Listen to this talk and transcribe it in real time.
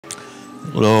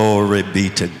Glory be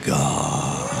to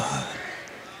God.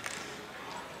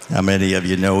 How many of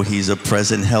you know he's a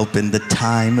present help in the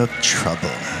time of trouble?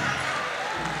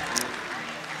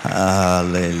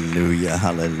 Hallelujah,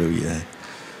 hallelujah.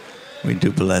 We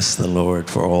do bless the Lord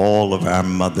for all of our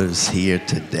mothers here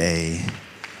today.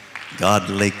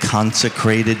 Godly,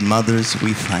 consecrated mothers,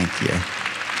 we thank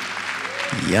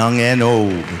you. Young and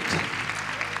old,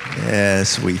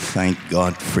 yes, we thank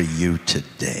God for you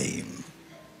today.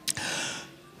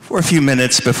 For a few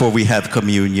minutes before we have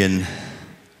communion,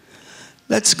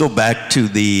 let's go back to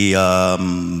the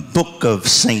book of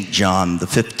St. John, the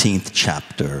 15th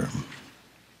chapter.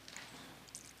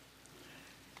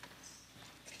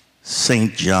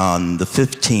 St. John, the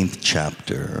 15th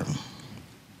chapter.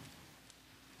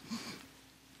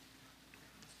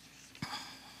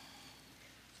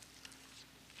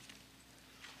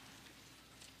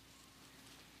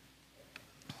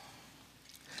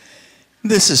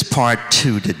 This is part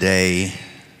 2 today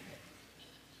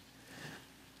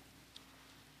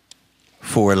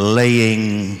for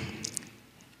laying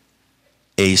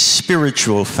a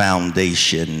spiritual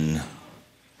foundation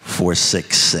for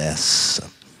success.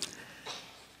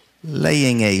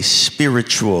 Laying a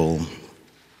spiritual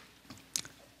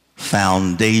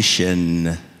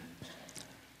foundation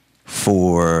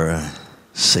for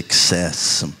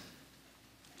success.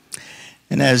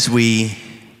 And as we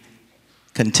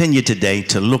continue today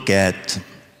to look at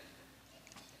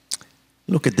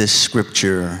this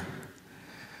scripture,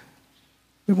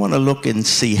 we want to look and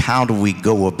see how do we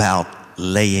go about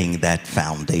laying that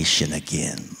foundation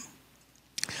again.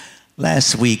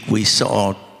 Last week we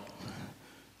saw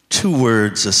 2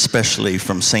 words, especially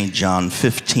from St. John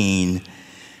 15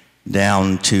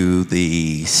 down to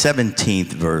the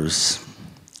 17th verse.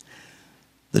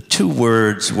 The 2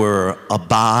 words were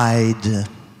abide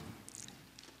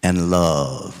and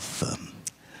love.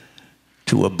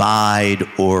 To abide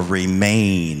or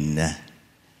remain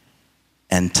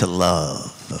and to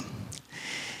love.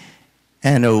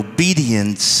 And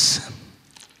obedience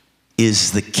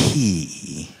is the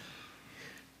key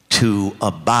to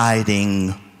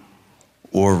abiding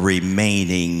or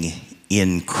remaining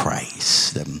in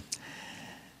Christ.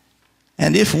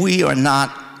 And if we are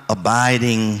not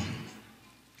abiding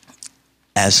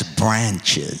as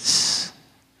branches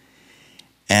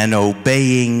and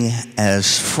obeying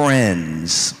as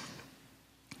friends,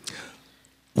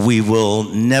 we will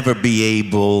never be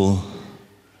able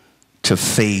to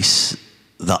face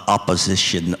the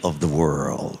opposition of the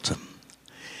world.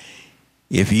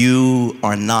 If you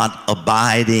are not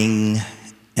abiding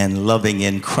and loving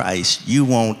in Christ, you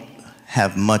won't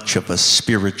have much of a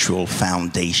spiritual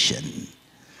foundation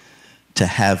to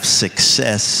have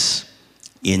success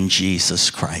in Jesus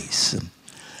Christ.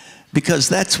 Because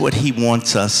that's what he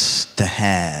wants us to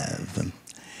have.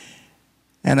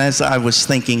 And as I was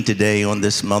thinking today on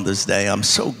this Mother's Day, I'm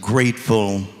so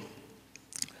grateful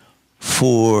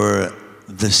for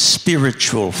the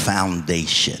spiritual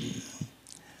foundation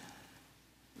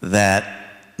that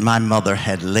my mother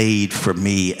had laid for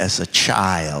me as a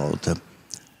child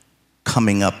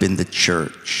coming up in the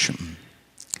church.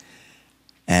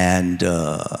 And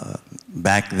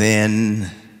back then,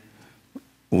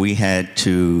 we had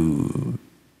to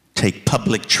take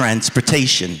public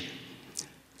transportation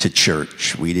to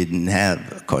church. We didn't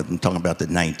have, of course, I'm talking about the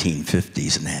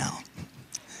 1950s now.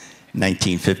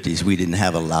 1950s, we didn't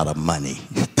have a lot of money.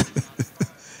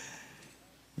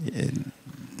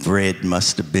 Bread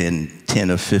must have been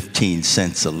 10 or 15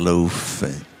 cents a loaf.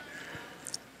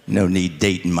 No need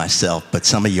dating myself, but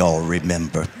some of y'all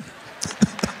remember.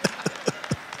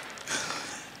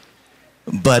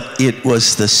 But it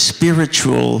was the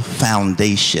spiritual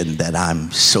foundation that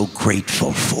I'm so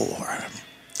grateful for.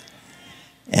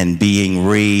 And being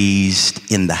raised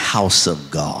in the house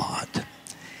of God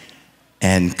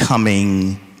and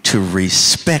coming to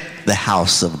respect the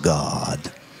house of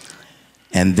God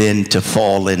and then to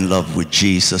fall in love with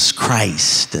Jesus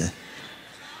Christ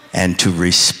and to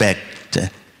respect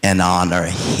and honor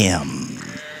him.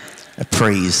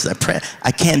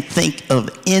 I can't think of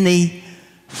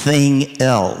anything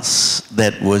else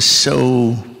that was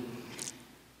so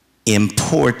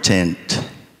important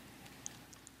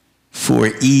for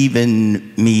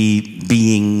even me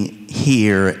being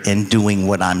here and doing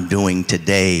what I'm doing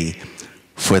today,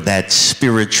 for that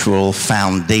spiritual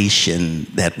foundation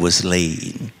that was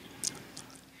laid.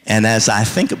 And as I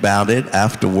think about it,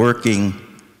 after working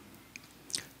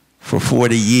for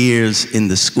 40 years in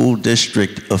the school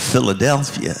district of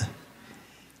Philadelphia,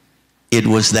 it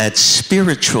was that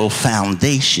spiritual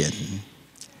foundation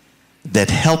that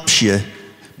helps you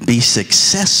be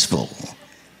successful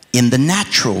in the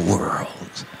natural world.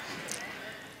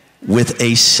 with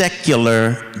a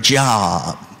secular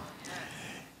job.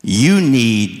 You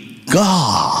need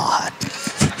God.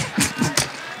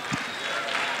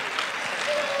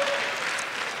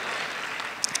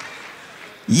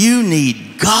 You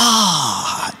need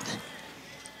God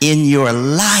in your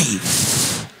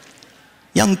life.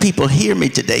 Young people, hear me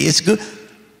today. It's good.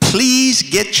 Please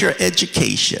get your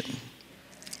education.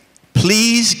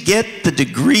 Please get the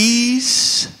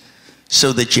degrees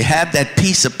so that you have that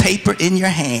piece of paper in your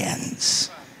hands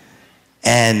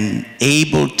and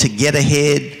able to get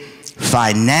ahead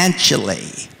financially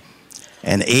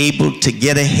and able to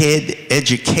get ahead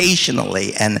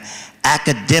educationally and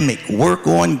academic. Work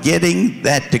on getting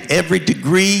that, every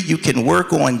degree you can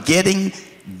work on getting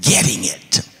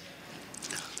it.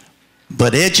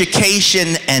 But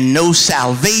education and no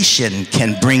salvation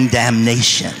can bring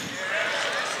damnation.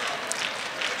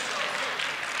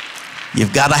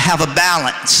 You've got to have a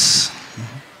balance.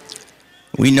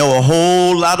 We know a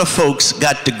whole lot of folks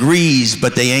got degrees,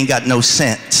 but they ain't got no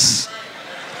sense.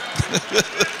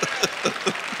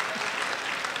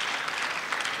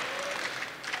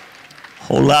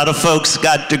 Whole lot of folks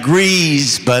got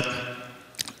degrees, but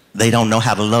they don't know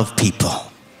how to love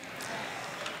people.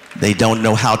 They don't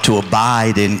know how to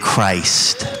abide in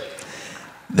Christ.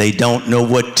 They don't know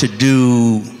what to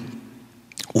do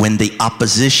when the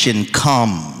opposition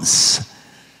comes,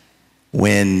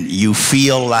 when you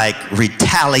feel like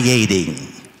retaliating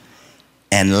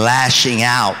and lashing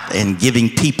out and giving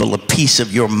people a piece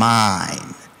of your mind.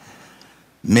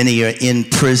 Many are in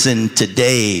prison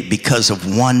today because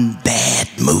of one bad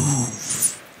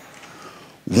move,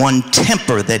 one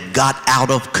temper that got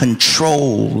out of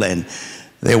control, and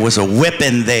there was a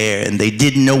weapon there and they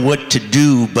didn't know what to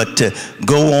do but to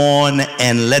go on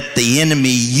and let the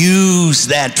enemy use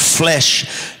that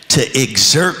flesh to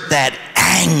exert that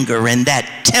anger and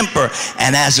that temper,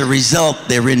 and as a result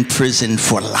they're in prison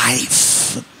for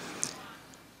life.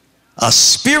 A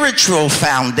spiritual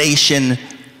foundation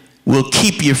will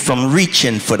keep you from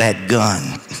reaching for that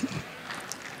gun.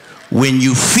 When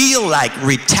you feel like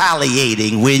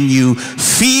retaliating, when you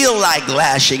feel like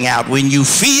lashing out, when you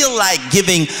feel like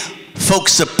giving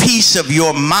folks a piece of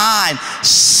your mind,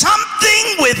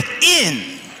 something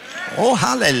within, oh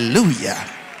hallelujah,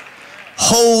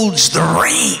 holds the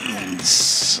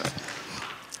reins.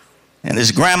 And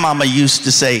his grandmama used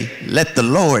to say, let the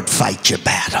Lord fight your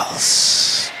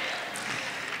battles.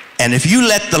 And if you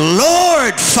let the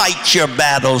Lord fight your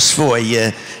battles for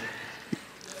you,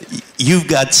 you've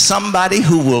got somebody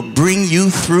who will bring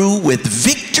you through with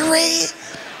victory,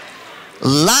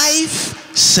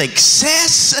 life,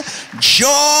 success,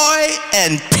 joy,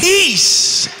 and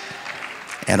peace.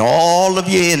 And all of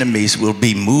your enemies will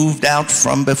be moved out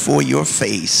from before your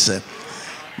face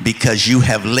because you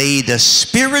have laid a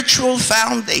spiritual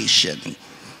foundation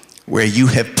where you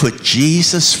have put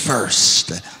Jesus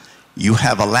first. You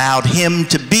have allowed him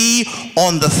to be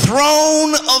on the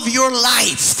throne of your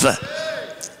life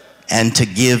and to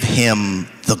give him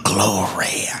the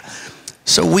glory.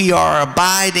 So we are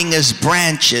abiding as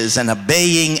branches and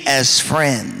obeying as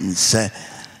friends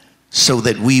so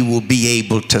that we will be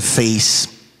able to face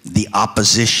the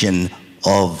opposition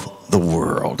of the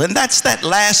world. And that's that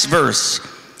last verse,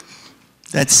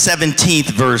 that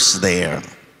 17th verse there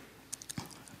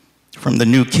from the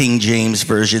New King James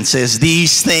Version says,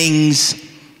 these things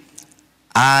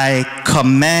I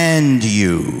command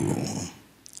you,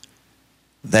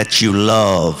 that you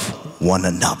love one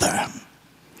another.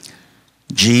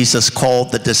 Jesus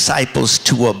called the disciples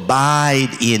to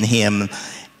abide in him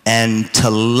and to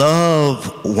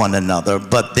love one another,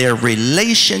 but their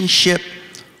relationship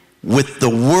with the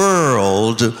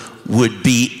world would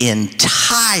be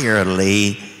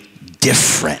entirely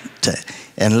different.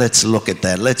 And let's look at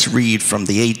that. Let's read from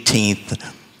the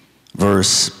 18th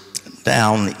verse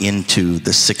down into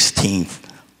the 16th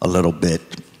a little bit.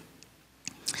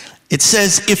 It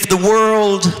says, if the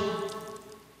world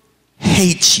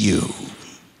hates you,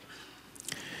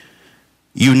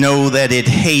 you know that it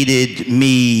hated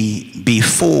me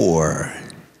before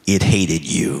it hated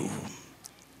you.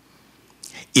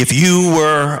 If you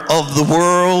were of the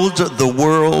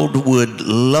world would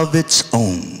love its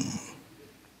own.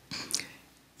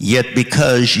 Yet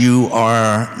because you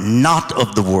are not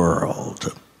of the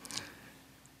world,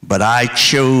 but I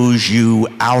chose you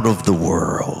out of the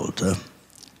world,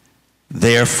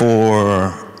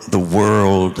 therefore the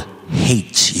world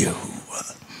hates you.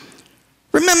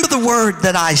 Remember the word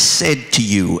that I said to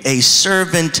you, a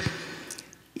servant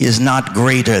is not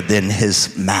greater than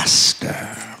his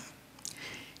master.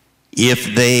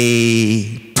 If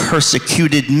they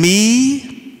persecuted me,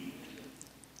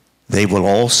 they will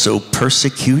also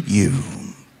persecute you.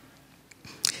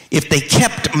 If they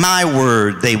kept my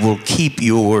word, they will keep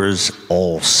yours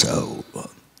also.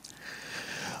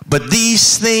 But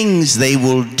these things they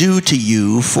will do to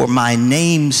you for my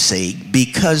name's sake,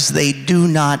 because they do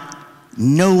not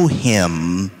know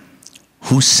him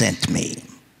who sent me.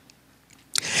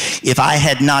 If I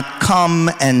had not come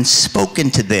and spoken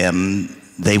to them,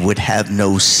 they would have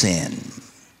no sin.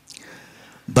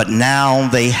 But now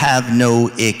they have no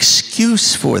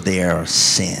excuse for their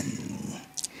sin.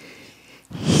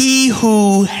 He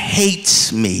who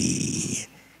hates me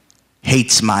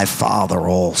hates my Father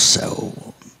also.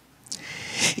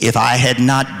 If I had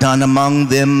not done among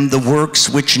them the works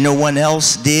which no one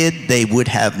else did, they would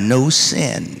have no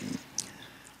sin.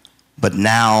 But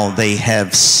now they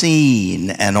have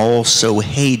seen and also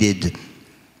hated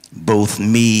both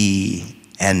me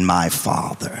and my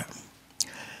Father.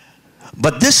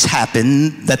 But this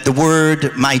happened that the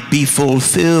word might be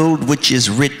fulfilled, which is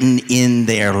written in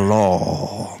their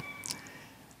law.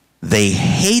 They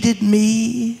hated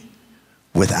me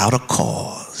without a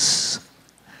cause.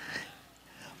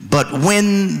 But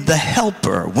when the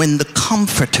Helper, when the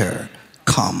Comforter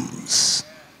comes,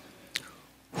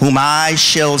 whom I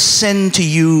shall send to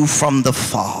you from the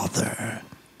Father,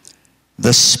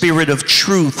 the Spirit of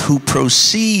truth who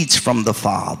proceeds from the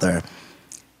Father,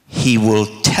 he will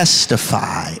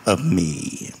testify of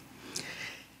me.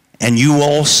 And you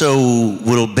also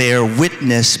will bear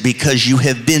witness, because you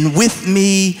have been with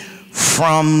me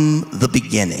from the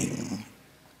beginning.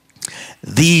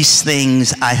 These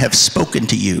things I have spoken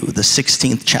to you, the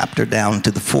 16th chapter down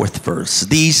to the 4th verse.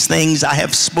 These things I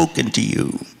have spoken to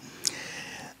you,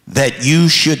 that you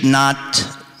should not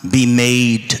be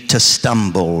made to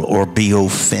stumble or be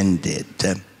offended.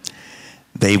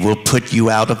 They will put you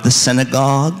out of the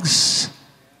synagogues.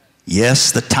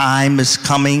 Yes, the time is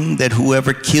coming that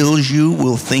whoever kills you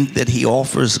will think that he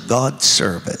offers God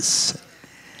service.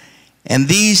 And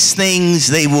these things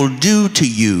they will do to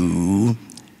you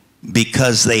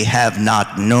because they have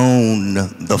not known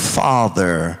the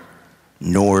Father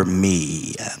nor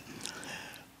me.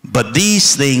 But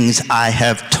these things I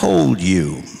have told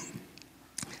you,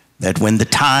 that when the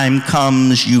time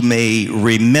comes you may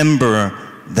remember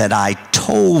that I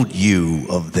told you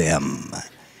of them.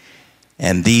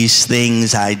 And these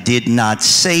things I did not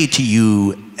say to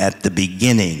you at the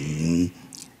beginning,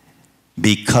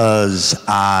 because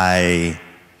I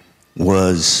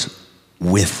was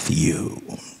with you.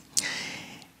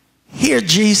 Here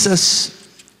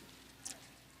Jesus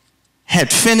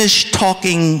had finished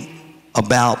talking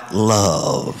about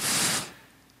love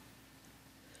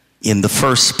in the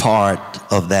first part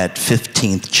of that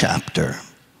 15th chapter.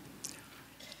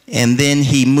 And then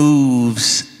he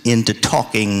moves into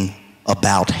talking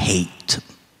about hate.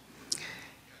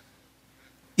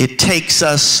 It takes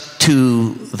us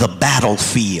to the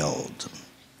battlefield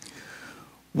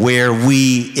where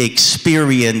we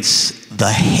experience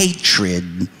the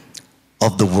hatred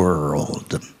of the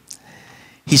world.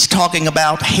 He's talking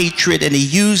about hatred, and he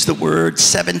used the word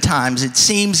 7 times. It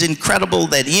seems incredible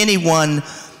that anyone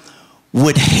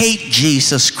would hate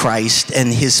Jesus Christ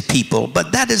and his people,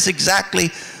 but that is exactly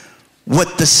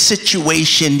what the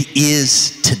situation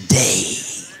is today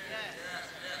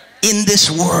in this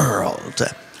world.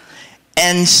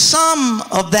 And some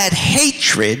of that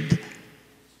hatred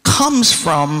comes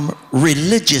from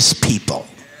religious people.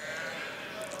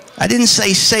 I didn't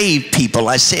say saved people.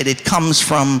 I said it comes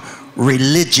from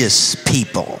religious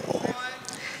people.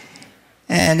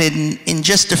 And in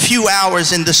just a few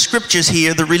hours in the scriptures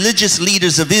here, the religious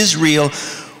leaders of Israel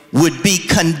would be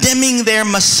condemning their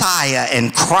Messiah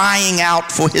and crying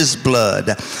out for his blood.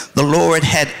 The Lord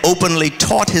had openly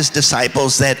taught his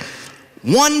disciples that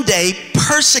one day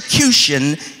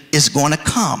persecution is going to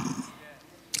come.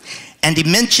 And he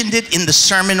mentioned it in the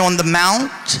Sermon on the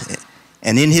Mount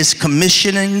and in his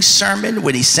commissioning sermon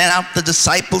when he sent out the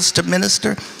disciples to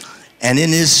minister. And in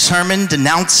his sermon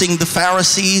denouncing the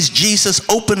Pharisees, Jesus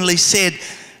openly said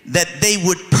that they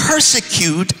would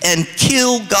persecute and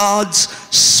kill God's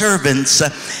servants.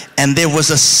 And there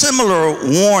was a similar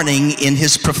warning in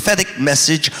his prophetic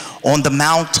message on the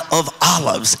Mount of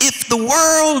Olives. If the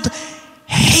world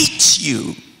hates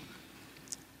you,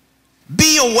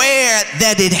 be aware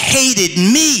that it hated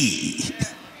me,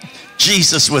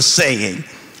 Jesus was saying,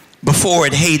 before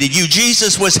it hated you.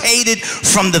 Jesus was hated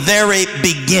from the very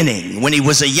beginning. When he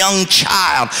was a young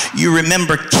child, you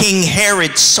remember King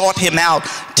Herod sought him out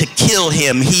to kill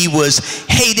him. He was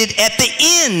hated at the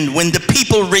end when the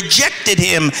people rejected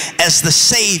him as the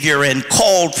Savior and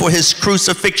called for his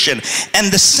crucifixion.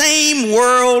 And the same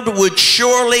world would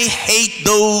surely hate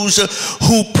those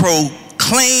who proclaim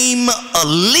claim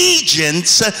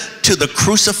allegiance to the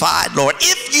crucified Lord.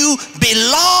 If you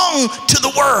belong to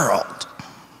the world,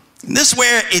 and this is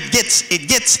where it gets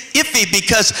iffy,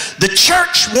 because the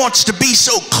church wants to be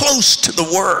so close to the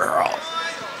world.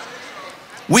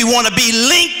 We want to be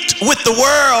linked with the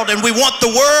world, and we want the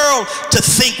world to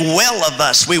think well of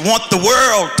us. We want the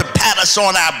world to pat us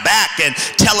on our back and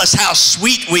tell us how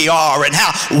sweet we are and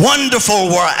how wonderful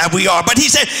we are. But he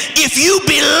said, if you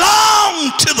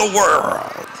belong to the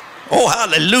world, oh,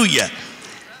 hallelujah,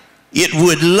 it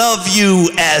would love you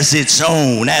as its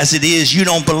own. As it is, you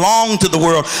don't belong to the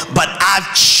world, but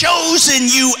I've chosen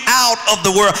you out of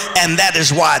the world, and that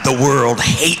is why the world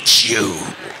hates you.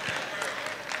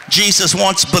 Jesus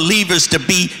wants believers to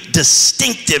be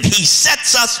distinctive. He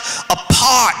sets us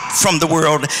apart from the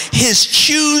world. His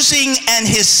choosing and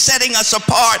his setting us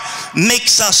apart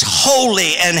makes us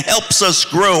holy and helps us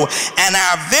grow. And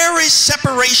our very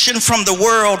separation from the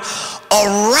world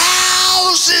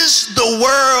arouses the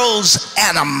world's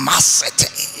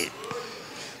animosity.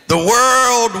 The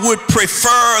world would prefer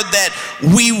that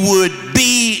we would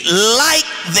be like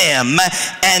them,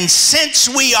 and since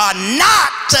we are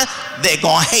not, they're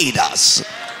going to hate us.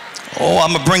 Oh,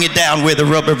 I'm going to bring it down where the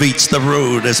rubber meets the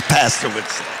road, as Pastor would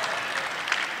say.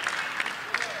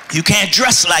 You can't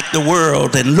dress like the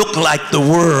world and look like the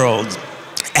world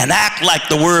and act like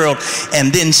the world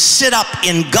and then sit up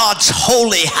in God's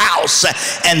holy house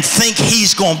and think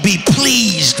he's going to be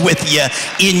pleased with you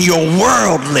in your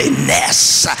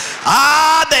worldliness.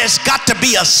 There's got to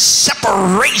be a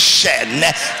separation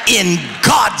in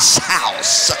God's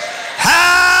house.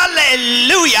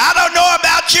 Hallelujah. I don't know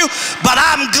about you, but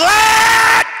I'm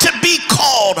glad to be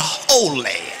called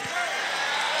holy.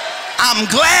 I'm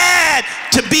glad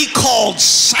to be called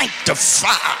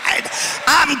sanctified.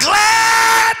 I'm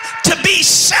glad to be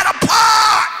set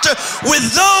apart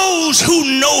with those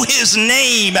who know his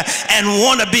name and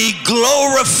want to be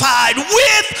glorified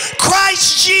with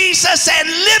Christ Jesus and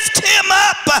lift him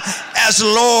up as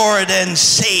Lord and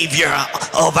Savior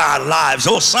of our lives.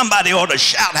 Oh, somebody ought to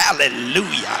shout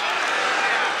hallelujah.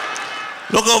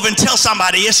 Look over and tell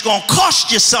somebody it's going to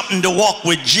cost you something to walk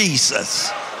with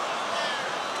Jesus.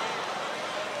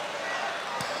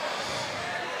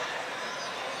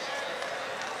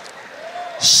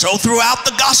 So throughout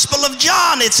the Gospel of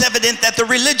John, it's evident that the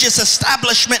religious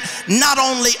establishment not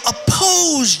only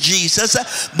opposed Jesus,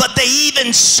 but they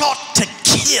even sought to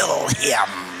kill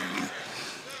him.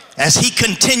 As he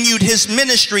continued his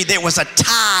ministry, there was a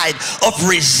tide of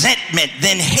resentment,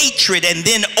 then hatred, and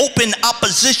then open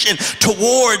opposition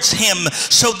towards him.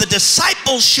 So the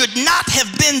disciples should not have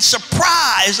been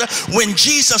surprised when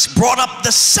Jesus brought up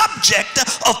the subject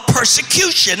of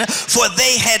persecution, for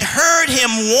they had heard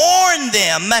him warn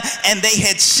them, and they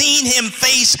had seen him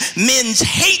face men's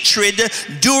hatred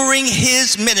during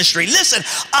his ministry. Listen,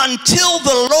 until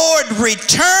the Lord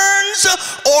returns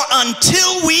or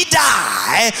until we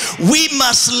die, we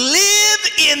must live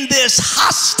in this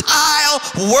hostile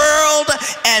world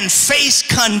and face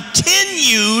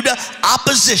continued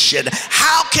opposition.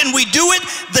 How can we do it?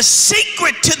 The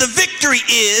secret to the victory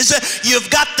is you've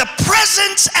got the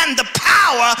presence and the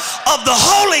power of the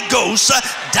Holy Ghost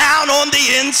down on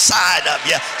the inside of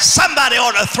you. Somebody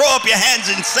ought to throw up your hands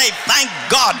and say, thank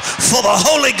God for the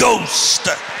Holy Ghost.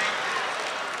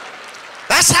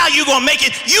 That's how you're going to make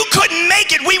it. You couldn't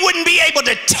make it. We wouldn't be able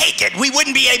to take it. We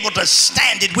wouldn't be able to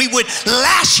stand it. We would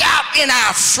lash out in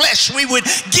our flesh. We would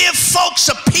give folks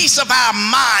a piece of our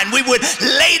mind. We would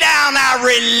lay down our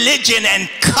religion and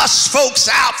cuss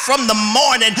folks out from the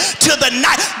morning to the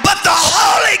night. But the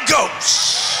Holy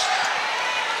Ghost,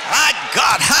 my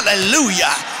God,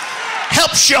 hallelujah,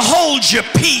 helps you hold your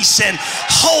peace and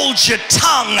hold your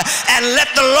tongue and let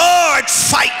the Lord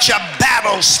fight your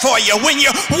battles for you. When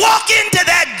you walk into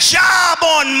that job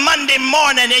on Monday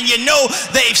morning and you know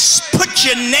they've put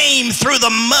your name through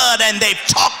the mud and they've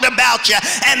talked about you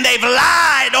and they've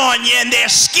lied on you and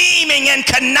they're scheming and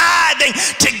conniving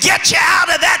to get you out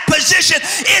of that position,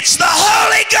 it's the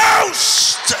Holy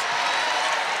Ghost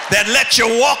that let you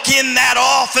walk in that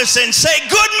office and say,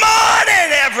 good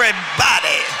morning,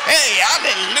 everybody. Hey,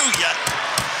 hallelujah.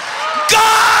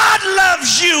 God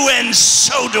loves you and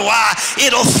so do I.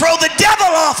 It'll throw the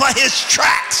devil off of his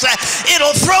tracks.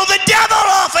 It'll throw the devil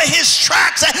off of his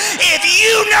tracks if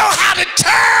you know how to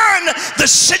turn the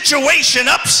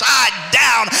situation upside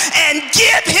down and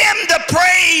give him the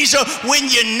praise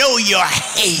when you know you're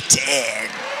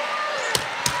hated.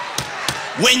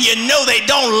 When you know they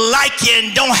don't like you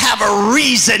and don't have a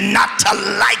reason not to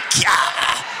like you.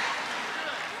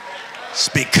 It's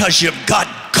because you've got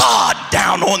God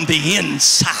down on the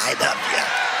inside of you.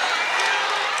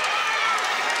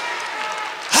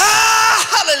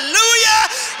 hallelujah,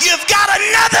 you've got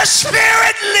another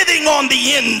spirit living on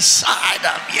the inside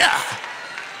of you.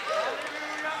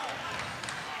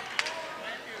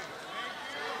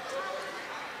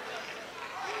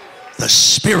 The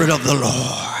Spirit of the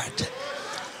Lord.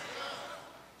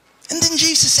 And then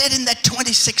Jesus said in that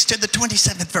 26th to the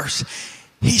 27th verse,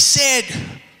 he said,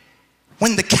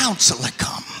 when the counselor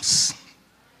comes,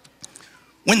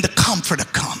 when the comforter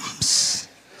comes,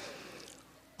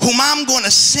 whom I'm going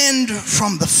to send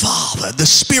from the Father, the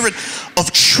Spirit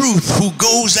of truth who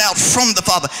goes out from the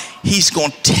Father, he's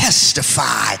going to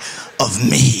testify of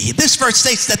me. This verse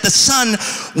states that the Son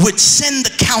would send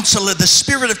the counselor, the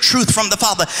Spirit of truth from the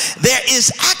Father. There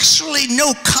is actually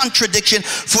no contradiction,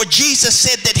 for Jesus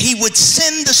said that he would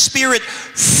send the Spirit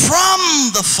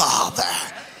from the Father.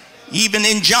 Even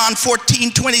in John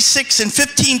 14:26 and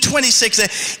 15:26,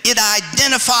 it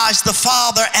identifies the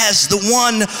Father as the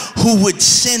one who would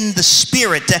send the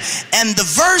Spirit. And the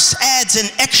verse adds an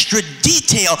extra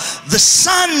detail. The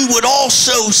Son would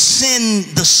also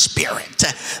send the Spirit.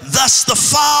 Thus, the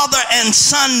Father and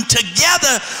Son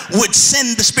together would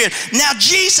send the Spirit. Now,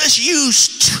 Jesus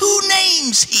used two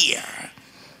names here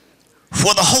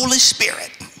for the Holy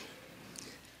Spirit.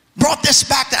 Brought this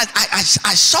back. I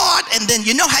saw it, and then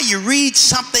you know how you read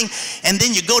something and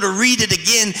then you go to read it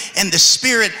again and the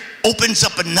Spirit opens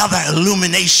up another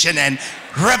illumination and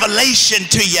revelation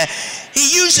to you.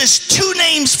 He uses two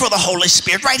names for the Holy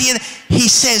Spirit right here. He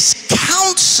says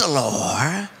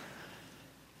Counselor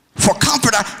for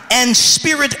comforter and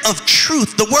Spirit of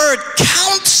truth. The word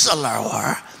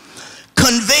Counselor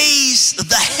conveys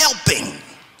the helping,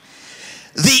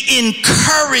 the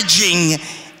encouraging,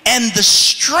 and the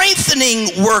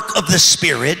strengthening work of the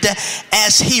Spirit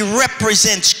as he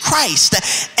represents Christ.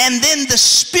 And then the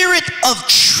Spirit of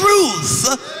truth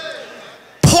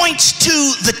points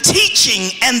to the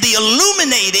teaching and the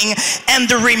illuminating and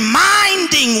the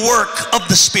reminding work of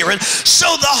the Spirit. So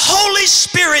the Holy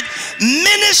Spirit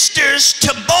ministers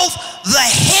to both the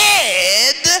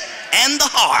head and the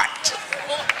heart.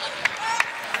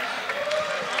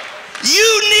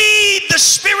 You need the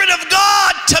Spirit of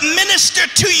God to minister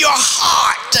to your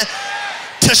heart,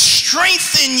 to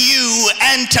strengthen you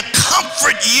and to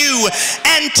comfort you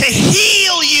and to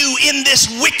heal you in this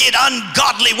wicked,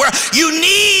 ungodly world. You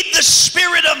need the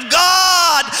Spirit of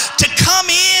God to come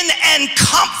in and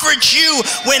comfort you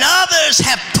when others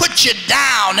have put you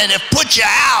down and have put you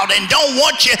out and don't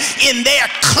want you in their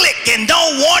clique and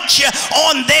don't want you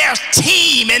on their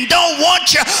team and don't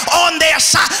want you on their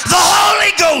side. The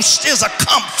Holy Ghost is a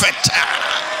comforter.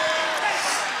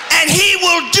 And he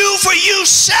will do for you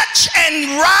such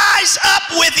and rise up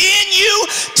within you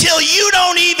till you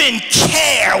don't even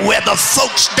care whether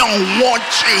folks don't want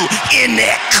you in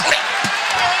their clique.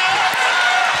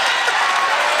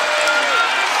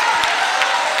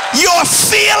 Your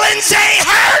feelings ain't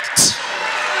hurt.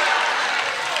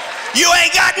 You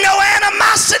ain't got no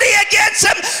animosity against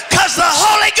him because the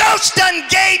Holy Ghost done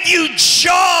gave you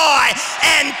joy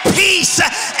and peace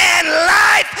and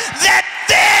life that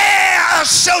their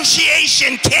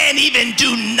association can't even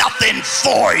do nothing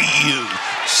for you.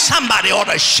 Somebody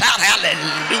ought to shout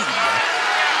hallelujah.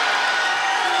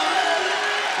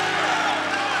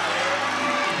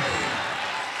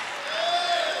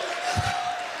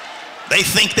 They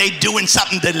think they're doing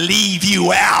something to leave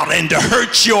you out and to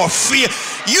hurt your fear.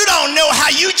 You don't know how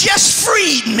you just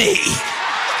freed me.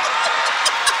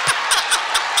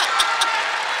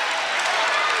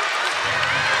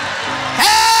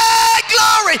 Hey,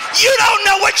 glory. You don't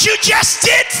know what you just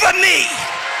did for me.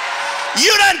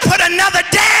 You done put another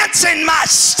dance in my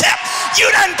step.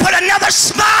 You done put another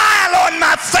smile on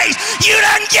my face. You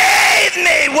done gave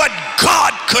me what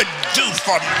God could do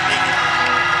for me.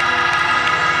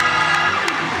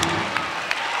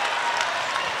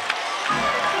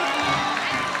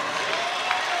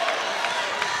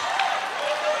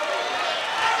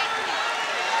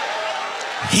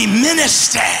 He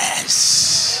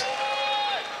ministers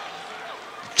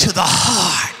to the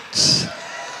heart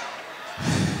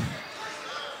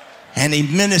and he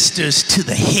ministers to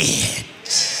the head.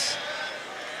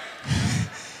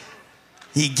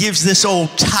 He gives this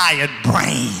old tired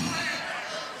brain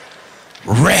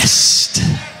rest,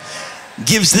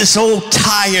 gives this old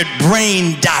tired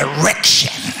brain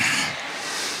direction,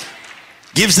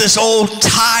 gives this old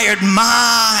tired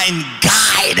mind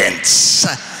guidance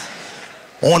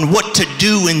on what to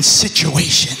do in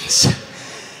situations,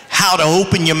 how to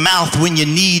open your mouth when you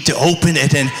need to open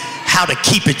it, and how to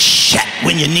keep it shut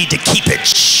when you need to keep it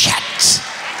shut.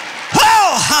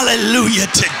 Oh, hallelujah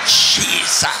to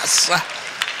Jesus.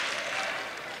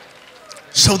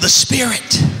 So the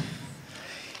Spirit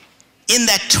in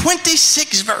that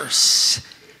 26th verse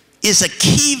is a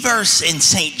key verse in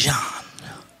St. John.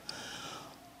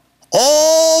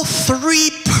 All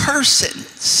three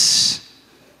persons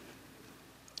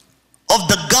of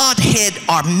the Godhead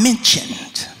are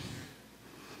mentioned.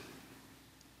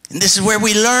 And this is where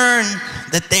we learn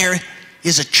that there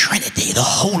is a Trinity, the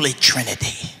Holy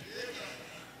Trinity.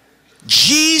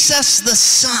 Jesus the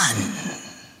Son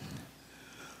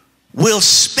will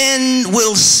send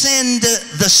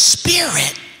the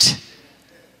Spirit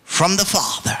from the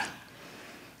Father.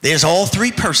 There's all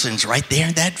three persons right there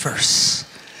in that verse.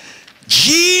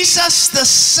 Jesus the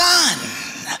Son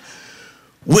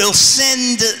will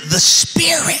send the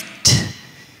Spirit,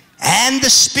 and the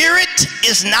Spirit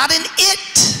is not an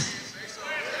it.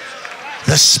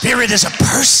 The Spirit is a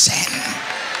person,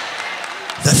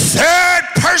 the third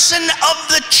person of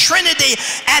the Trinity,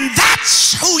 and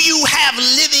that's who you have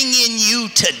living in you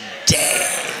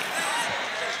today.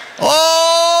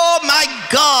 Oh my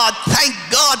God, thank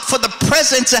God for the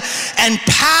presence and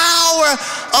power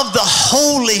of the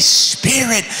Holy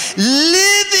Spirit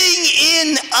living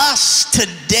in us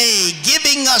today,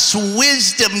 giving us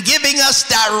wisdom, giving us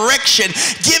direction,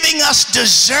 giving us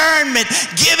discernment,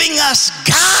 giving us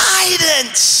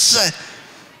guidance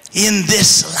in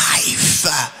this life.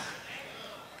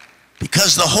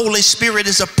 Because the Holy Spirit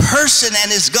is a person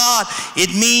and is God, it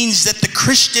means that the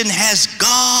Christian has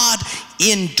God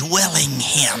indwelling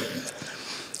him.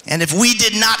 And if we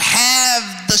did not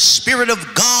have the Spirit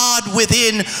of God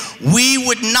within, we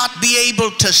would not be able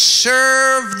to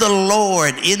serve the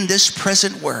Lord in this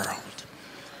present world.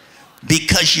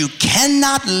 Because you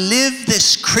cannot live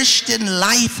this Christian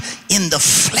life in the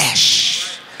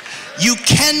flesh. You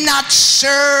cannot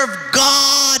serve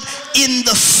God in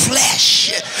the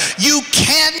flesh. You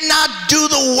cannot do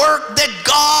the work that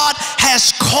God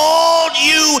has called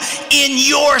you in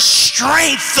your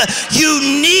strength. You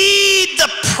need the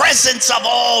presence of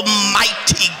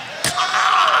Almighty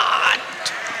God.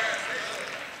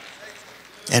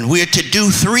 And we're to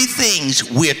do three things.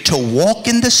 We're to walk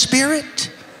in the Spirit.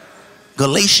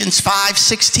 Galatians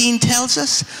 5:16 tells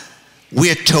us.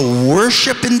 We're to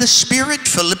worship in the Spirit.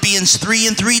 Philippians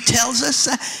 3:3 tells us.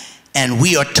 And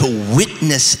we are to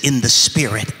witness in the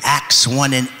Spirit. Acts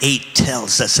 1:8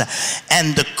 tells us.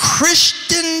 And the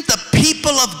Christian, the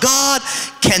people of God,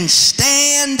 can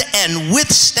stand and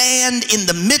withstand in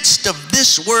the midst of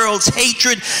this world's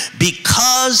hatred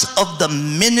because of the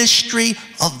ministry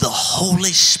of the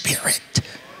Holy Spirit.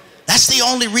 That's the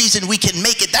only reason we can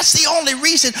make it. That's the only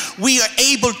reason we are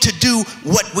able to do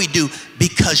what we do,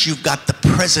 because you've got the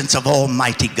presence of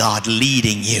Almighty God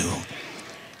leading you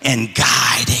and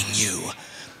guiding you.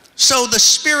 So the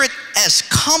Spirit as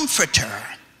comforter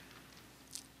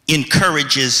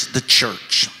encourages the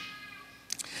church.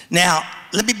 Now,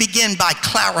 let me begin by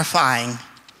clarifying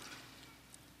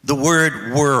the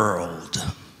word world.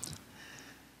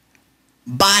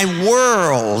 By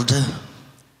world,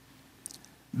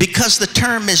 because the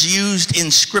term is used in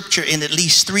Scripture in at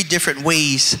least three different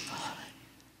ways,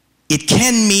 it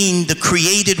can mean the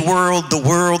created world, the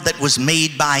world that was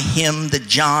made by Him, that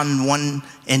John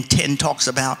 1:10 talks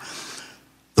about.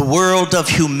 The world of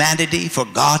humanity, for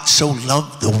God so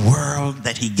loved the world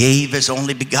that He gave His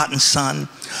only begotten Son.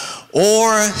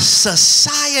 Or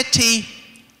society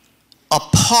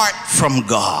apart from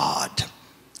God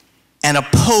and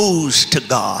opposed to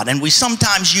God. And we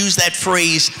sometimes use that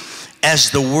phrase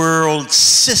as the world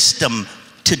system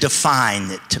to define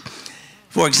it.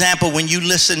 For example, when you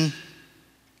listen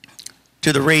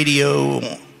to the radio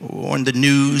or on the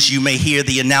news, you may hear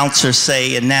the announcer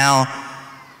say, and now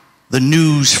the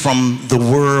news from the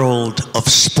world of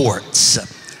sports.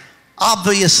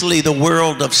 Obviously, the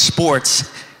world of sports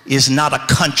is not a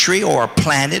country or a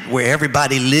planet where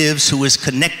everybody lives who is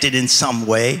connected in some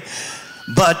way,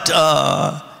 but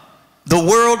the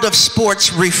world of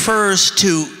sports refers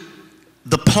to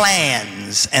the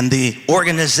plans and the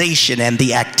organization and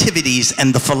the activities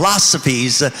and the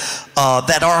philosophies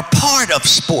that are a part of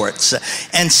sports.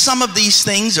 And some of these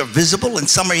things are visible and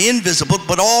some are invisible,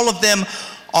 but all of them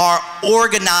are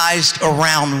organized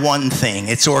around one thing.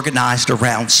 It's organized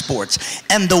around sports.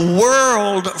 And the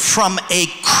world, from a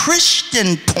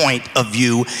Christian point of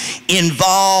view,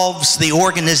 involves the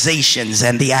organizations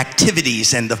and the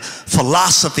activities and the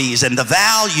philosophies and the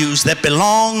values that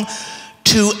belong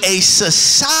to a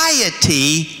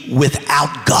society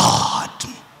without God.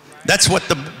 That's what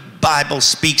the Bible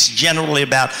speaks generally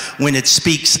about when it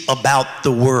speaks about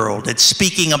the world. It's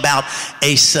speaking about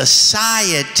a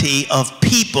society of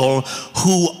people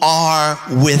who are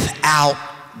without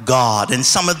God. And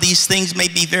some of these things may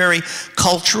be very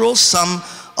cultural, some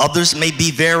others may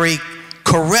be very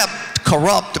corrupt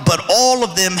corrupt, but all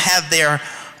of them have their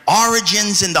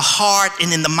origins in the heart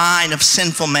and in the mind of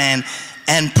sinful man,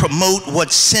 and promote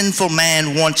what sinful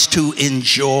man wants to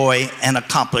enjoy and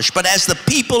accomplish. But as the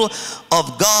people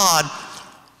of God,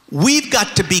 we've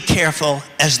got to be careful,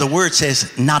 as the word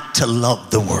says, not to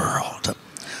love the world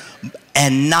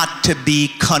and not to be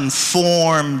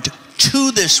conformed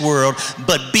to this world,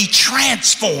 but be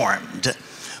transformed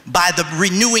by the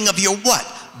renewing of your what?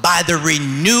 By the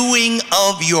renewing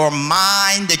of your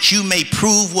mind, that you may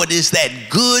prove what is that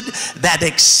good, that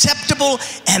acceptable,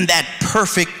 and that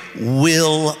perfect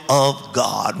will of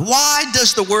God. Why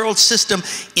does the world system,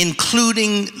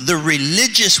 including the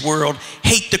religious world,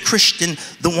 hate the Christian,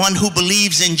 the one who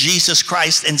believes in Jesus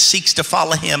Christ and seeks to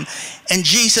follow him? And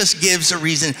Jesus gives a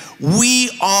reason.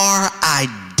 We are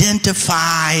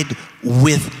identified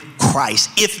with Christ.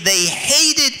 If they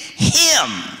hated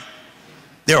him,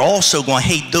 they're also going to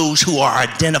hate those who are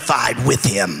identified with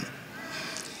him.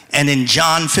 And in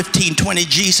John 15:20,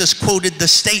 Jesus quoted the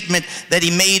statement that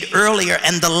he made earlier,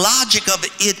 and the logic of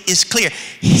it is clear.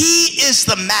 He is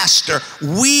the master,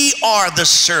 we are the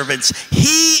servants.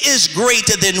 He is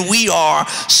greater than we are,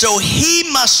 so he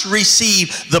must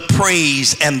receive the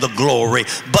praise and the glory.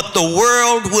 But the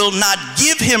world will not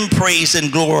give him praise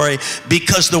and glory,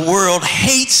 because the world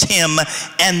hates him,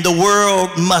 and the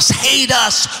world must hate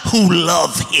us who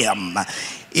love him.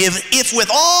 If with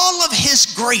all of his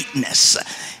greatness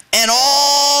and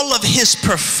all of his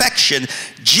perfection,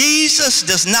 Jesus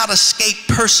does not escape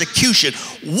persecution,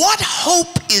 what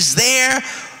hope is there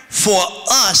for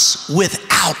us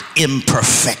without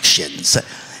imperfections?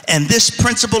 And this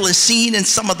principle is seen in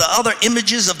some of the other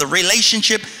images of the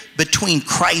relationship between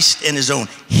Christ and his own.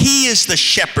 He is the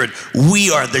shepherd,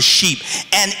 we are the sheep.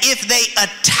 And if they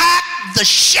attack the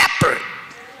shepherd,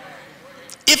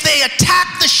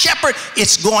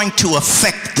 it's going to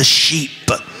affect the sheep.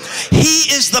 He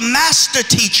is the master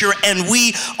teacher, and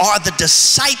we are the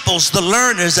disciples, the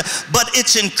learners. But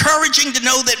it's encouraging to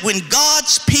know that when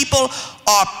God's people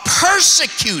are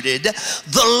persecuted,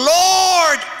 the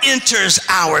Lord enters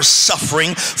our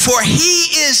suffering, for he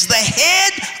is the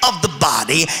head of the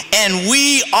body, and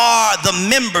we are the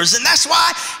members. And that's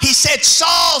why he said,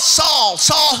 Saul, Saul,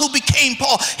 Saul, who became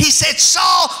Paul. He said,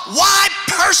 Saul, why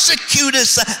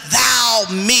persecutest thou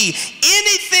me?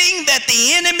 Anything that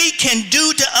the enemy can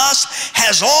do to us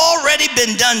has already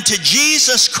been done to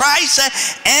Jesus Christ,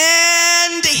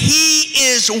 and he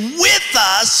is with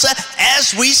us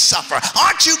as we suffer.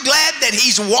 Aren't you glad that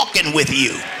he's walking with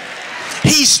you?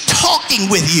 He's talking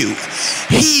with you.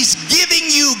 He's giving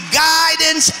you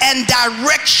guidance and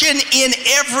direction in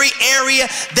every area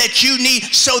that you need,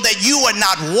 so that you are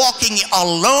not walking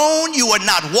alone. You are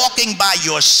not walking by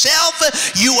yourself.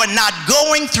 You are not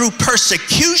going through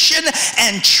persecution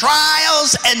and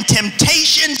trials and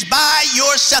temptations by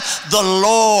yourself. The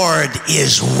Lord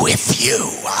is with you.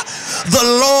 The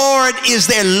Lord is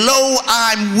there. Lo,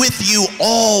 I'm with you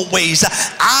always.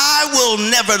 I will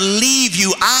never leave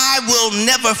you. I will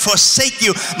never forsake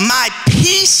you. My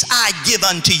peace I give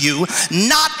unto you,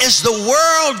 not as the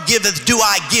world giveth do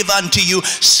I give unto you.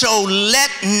 So let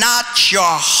not your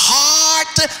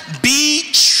heart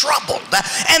be troubled.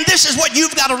 And this is what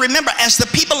you've got to remember as the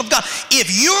people of God.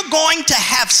 If you're going to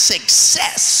have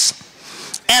success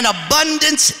and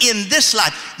abundance in this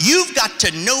life, you've got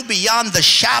to know beyond the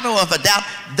shadow of a doubt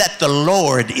that the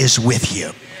Lord is with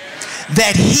you,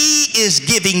 that he is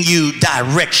giving you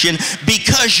direction,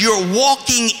 because you're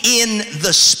walking in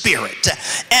the Spirit.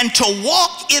 And to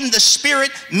walk in the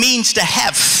Spirit means to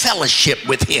have fellowship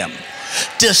with him,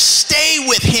 to stay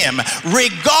with him,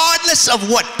 regardless of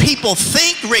what people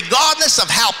think, regardless of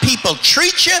how people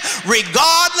treat you,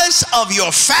 regardless of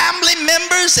your family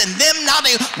members and them not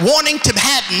wanting to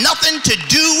have nothing to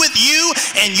do with you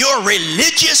and your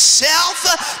religious self.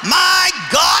 My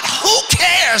God, who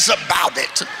cares about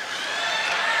it?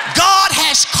 God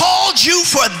has called you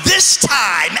for this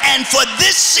time and for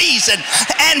this season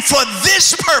and for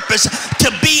this purpose,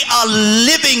 to be a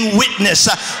living witness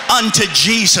unto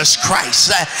Jesus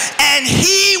Christ. And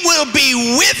he will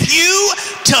be with you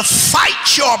to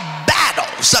fight your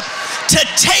battles, to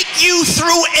take you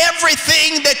through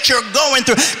everything that you're going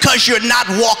through, because you're not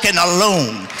walking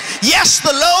alone. Yes,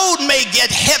 the load may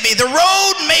get heavy, the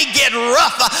road may get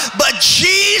rough, but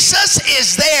Jesus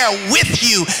is there with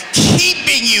you,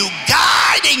 keeping you,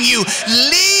 guiding you,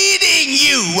 leading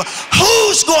you. Who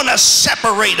Who's going to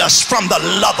separate us from the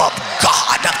love of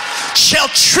God? Shall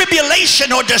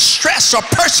tribulation or distress or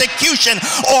persecution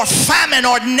or famine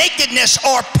or nakedness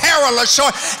or perilous,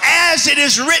 or as it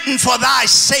is written, for thy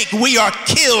sake we are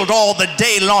killed all the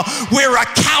day long. We're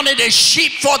accounted as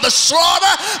sheep for the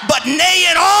slaughter, but nay,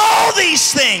 in all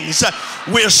these things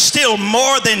we're still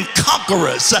more than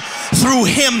conquerors through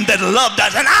him that loved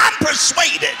us. And I'm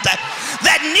persuaded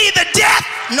that neither death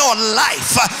nor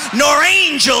life, nor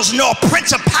angels, nor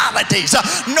principalities,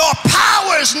 nor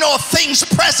powers, nor things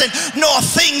present, nor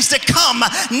things to come,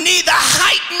 neither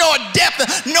height nor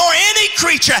depth, nor any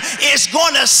creature is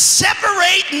going to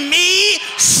separate me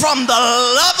from the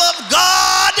love of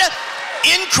God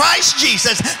in Christ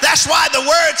Jesus. That's why the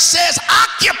word says,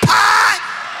 occupy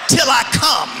till I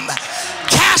come.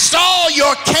 Cast all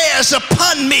your cares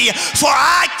upon me, for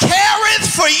I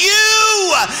careth for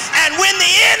you. And when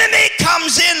the enemy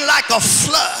comes in like a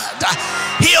flood,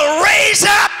 he'll raise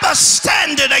up a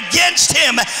standard against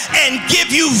him and give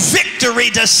you victory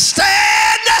to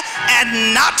stand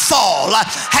and not fall.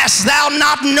 Hast thou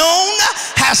not known?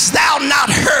 Hast thou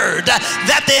not heard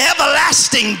that the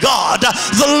everlasting God,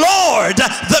 the Lord,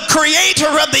 the creator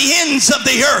of the ends of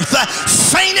the earth,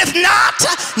 fainteth not,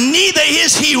 neither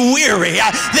is he weary.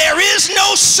 There is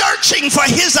no searching for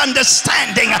his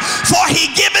understanding, for he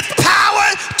giveth power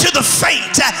to the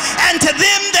faint, and to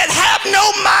them that have no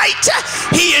might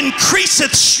he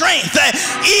increaseth strength.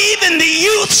 Even the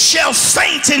youth shall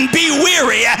faint and be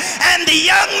weary, and the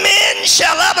young men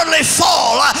shall utterly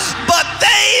fall. But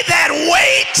they that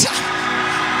wait,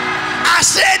 I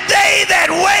said, they that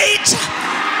wait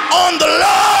on the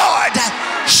Lord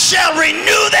shall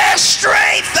renew their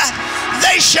strength.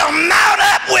 They shall mount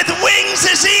up with wings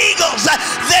as eagles.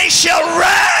 They shall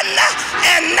run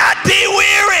and not be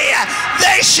weary.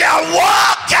 They shall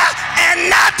walk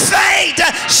and not faint.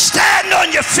 Stand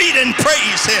on your feet and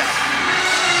praise him.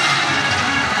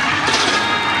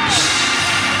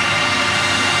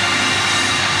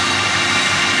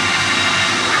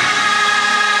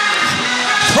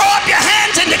 Throw up your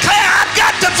hands and declare, I've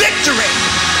got the victory.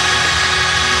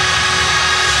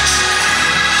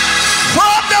 Throw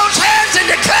up those hands and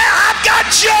declare, I've got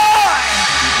joy.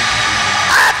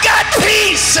 I've got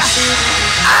peace.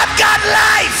 I've got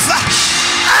life.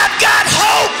 I've got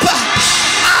hope.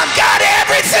 I've got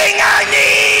everything I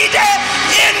need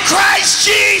in Christ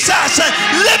Jesus.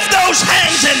 Lift those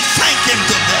hands and thank him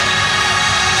today.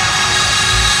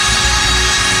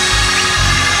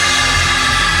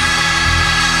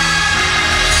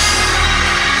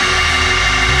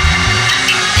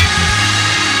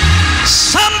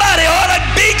 Somebody ought to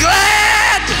be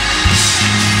glad.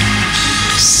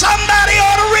 Somebody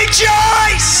ought to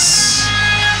rejoice.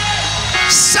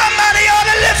 Somebody ought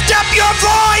to lift up your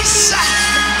voice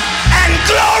and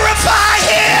glorify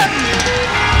him.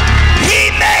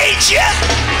 He made you.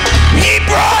 He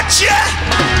brought you.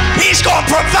 He's going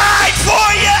to provide for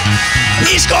you.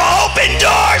 He's going to open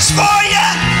doors for you.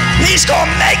 He's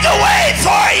going to make a way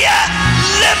for you.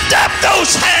 Lift up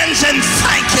those hands and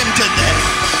thank him today.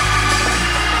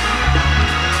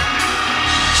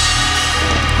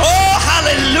 Oh,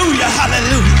 hallelujah,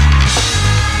 hallelujah.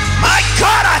 My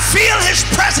God, I feel his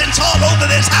presence all over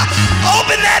this house.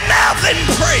 Open that mouth and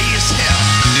praise him.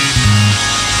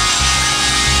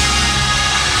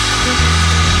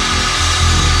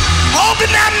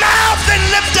 Open that mouth and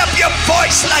lift up your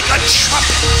voice like a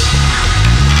trumpet.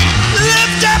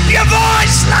 Lift up your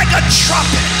voice like a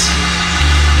trumpet.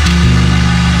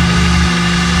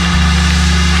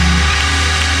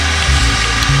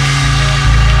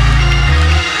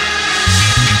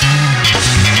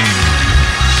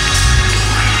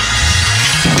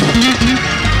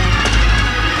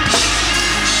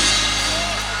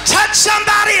 Touch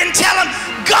somebody and tell them,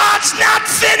 God's not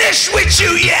finished with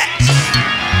you yet.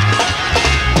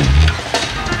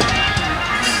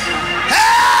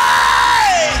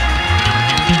 Hey!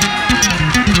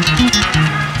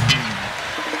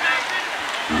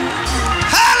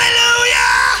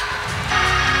 Hallelujah!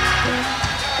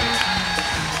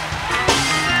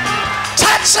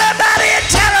 Touch somebody and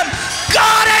tell them,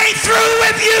 God ain't through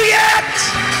with you yet.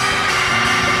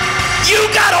 You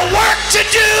got a work to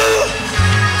do.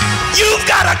 You've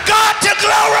got a God to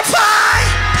glorify.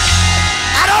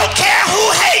 I don't care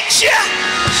who hates you,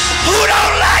 who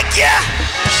don't like you,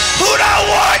 who don't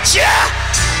want you.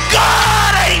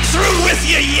 God ain't through with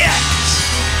you yet.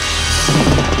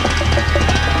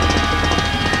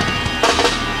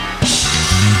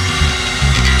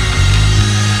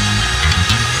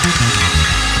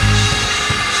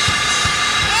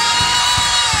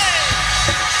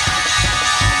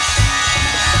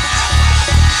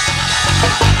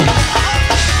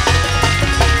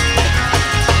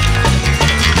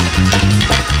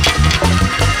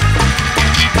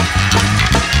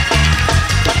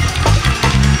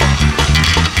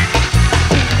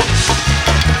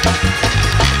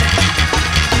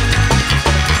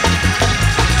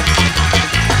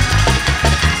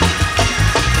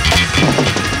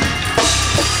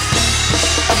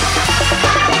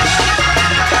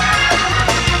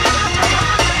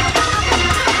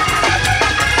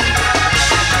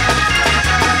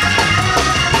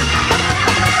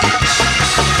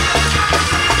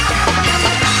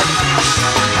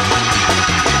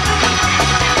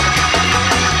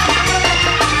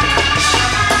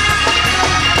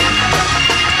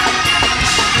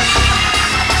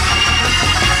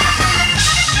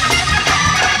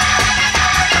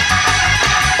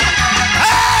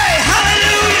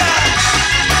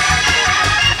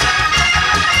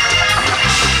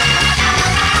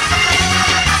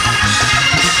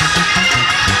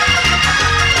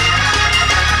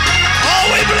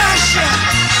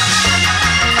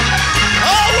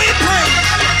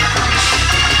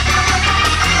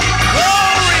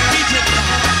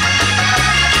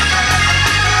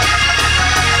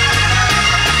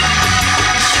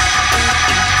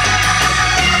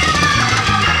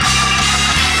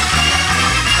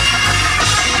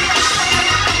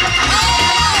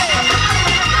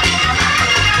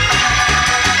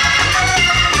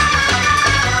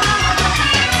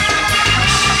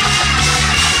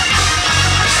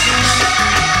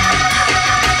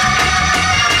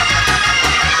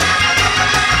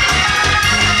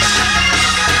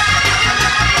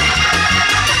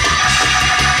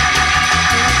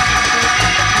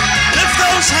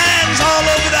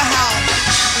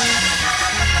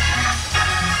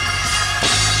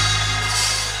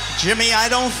 Jimmy, I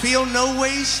don't feel no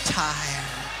ways tired.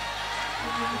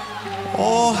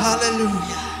 Oh,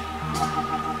 hallelujah.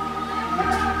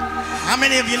 How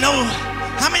many of you know,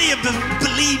 how many of you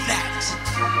believe that?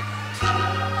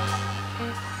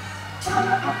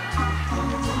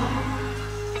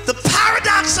 The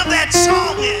paradox of that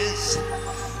song is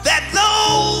that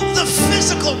though the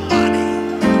physical body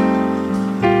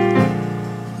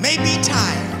may be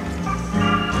tired,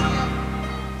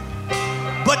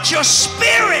 but your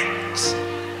spirit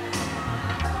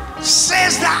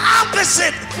says the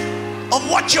opposite of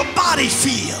what your body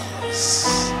feels.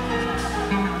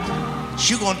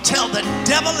 You're going to tell the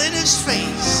devil in his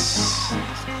face,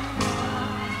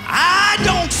 I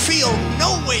don't feel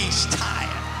no ways tired.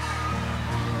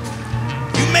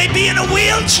 You may be in a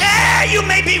wheelchair, you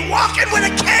may be walking with a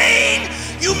cane,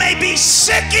 you may be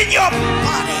sick in your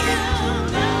body,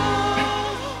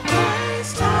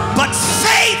 but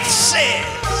faith says,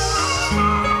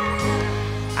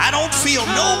 I don't feel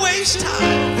no ways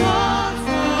tired,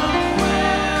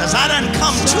 because I done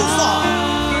come too far.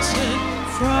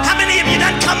 How many of you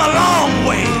done come a long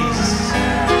ways?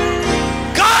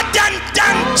 God done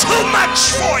too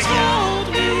much for you,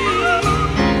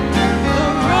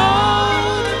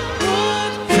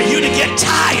 for you to get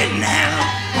tired now.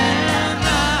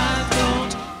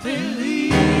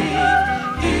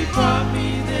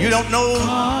 You don't know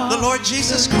the Lord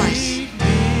Jesus Christ?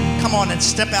 Come on and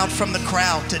step out from the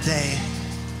crowd today.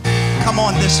 Come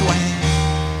on this way.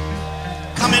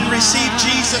 Come and receive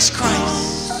Jesus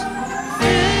Christ.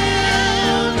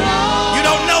 You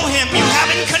don't know him. You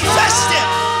haven't confessed him.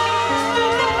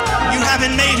 You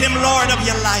haven't made him Lord of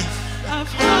your life.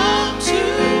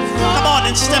 Come on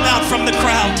and step out from the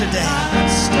crowd today.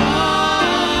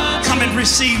 Come and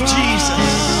receive Jesus.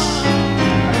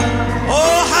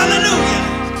 Oh, hallelujah.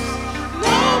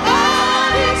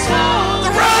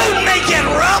 The road may get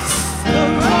rough.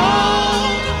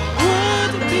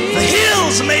 The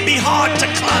hills may be hard to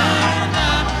climb.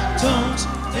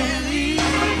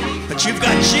 But you've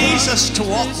got Jesus to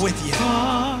walk with you.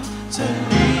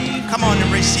 Come on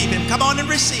and receive him. Come on and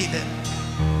receive him.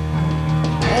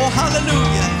 Oh,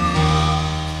 hallelujah.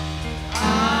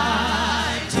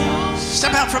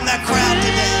 Step out from that crowd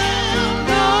today.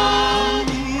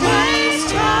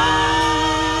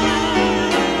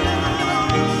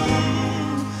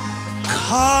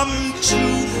 Come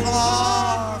too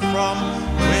far from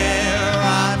where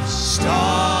I've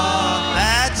started.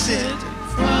 That's it.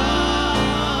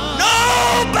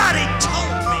 Nobody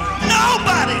told me.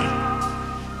 Nobody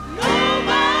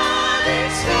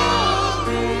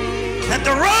that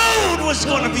the road was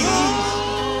going to be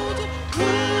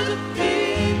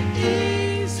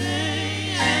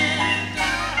easy.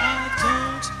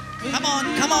 Come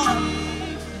on, come on.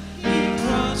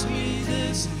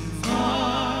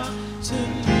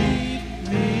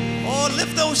 Oh,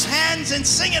 lift those hands and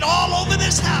sing it all over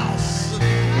this house.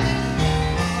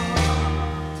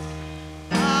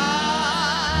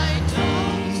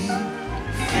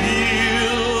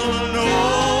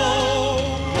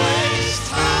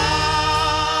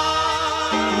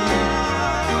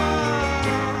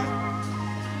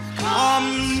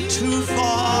 Too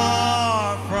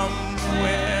far from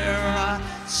where I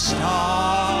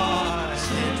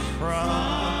started from.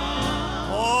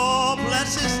 Oh,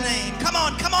 bless his name. Come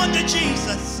on to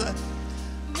Jesus.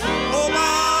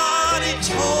 Nobody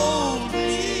told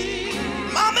me.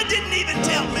 Mama didn't even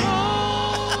tell me.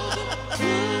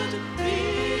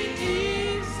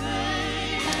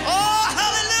 Oh,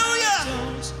 hallelujah.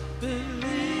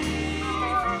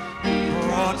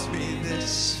 Brought me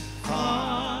this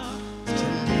far.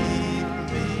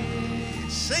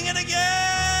 Sing it again.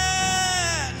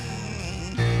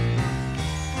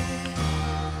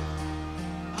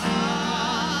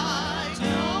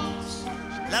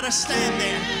 Let her stand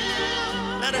there.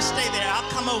 Let her stay there. I'll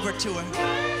come over to her.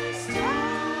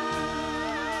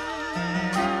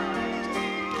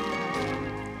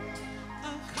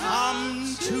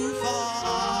 Come too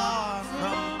far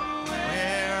from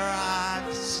where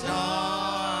I've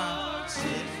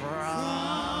started from.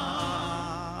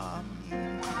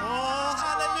 Oh,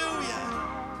 hallelujah.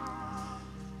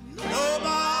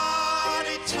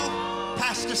 Nobody told.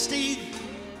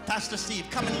 Pastor Steve,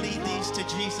 come and lead these to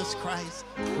Jesus Christ.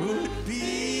 Would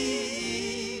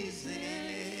be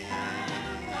easy.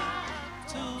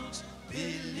 Don't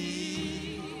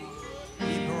believe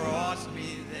he brought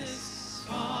me this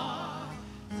far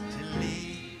to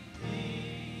leave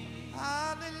me.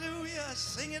 Hallelujah.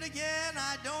 Sing it again.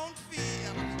 I don't